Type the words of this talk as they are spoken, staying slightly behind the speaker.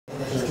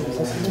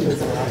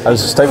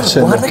Adesso stai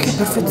facendo. Guarda che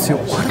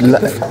perfezione.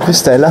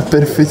 Questa è la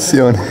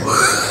perfezione.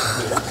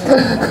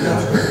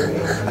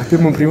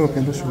 Abbiamo un primo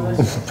piano su.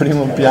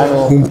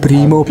 Un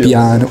primo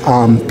piano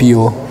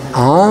Ampio.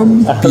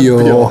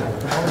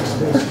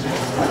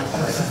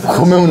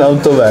 come un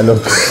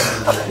autovelo.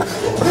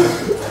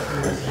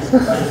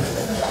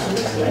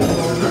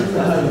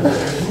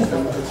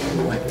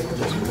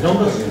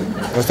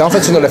 Non stiamo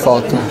facendo le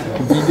foto.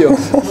 Video.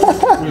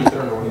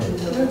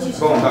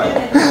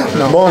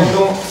 Buon.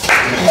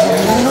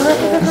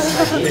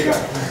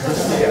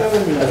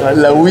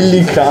 La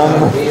Willy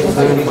Cam.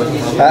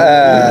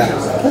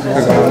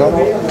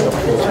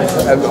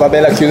 Vabbè,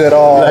 la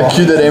chiuderò. La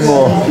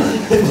chiuderemo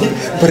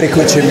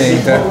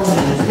precocemente.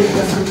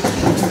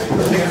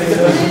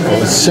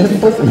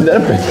 mi dare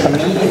pena.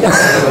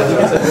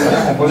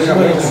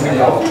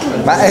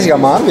 Ma è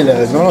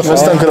sgamabile, non lo so. Ma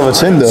sta ancora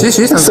facendo? Sì,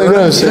 sta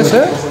ancora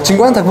facendo.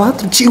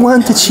 54,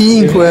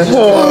 55.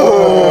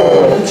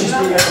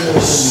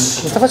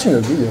 Sta facendo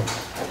il video.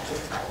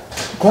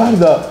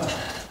 Guarda.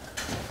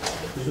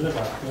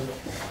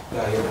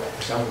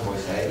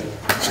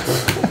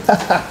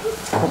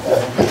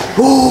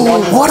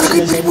 Oh, guarda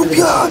che primo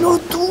piano,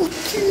 tutti.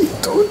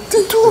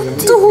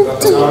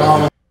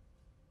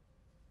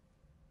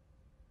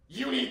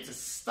 You need to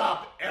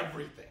stop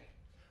everything.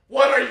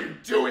 What are you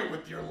doing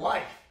with your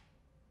life?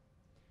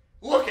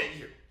 Look at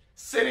you,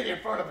 sitting in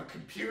front of a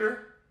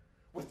computer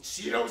with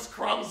Cheetos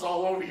crumbs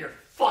all over your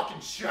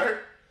fucking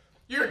shirt.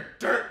 You're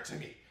dirt to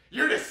me.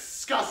 You're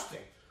disgusting.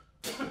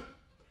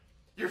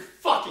 You're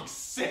fucking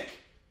sick.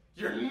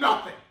 You're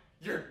nothing.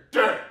 You're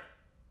dirt.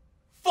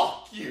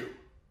 Fuck you.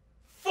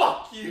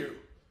 Fuck you.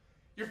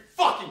 You're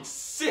fucking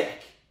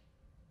sick.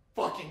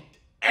 Fucking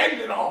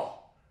end it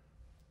all.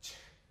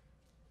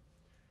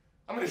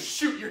 I'm gonna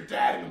shoot your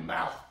dad in the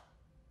mouth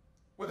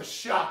with a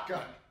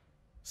shotgun.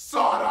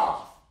 Saw it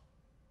off.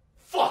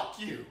 Fuck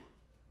you.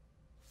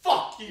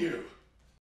 Fuck you.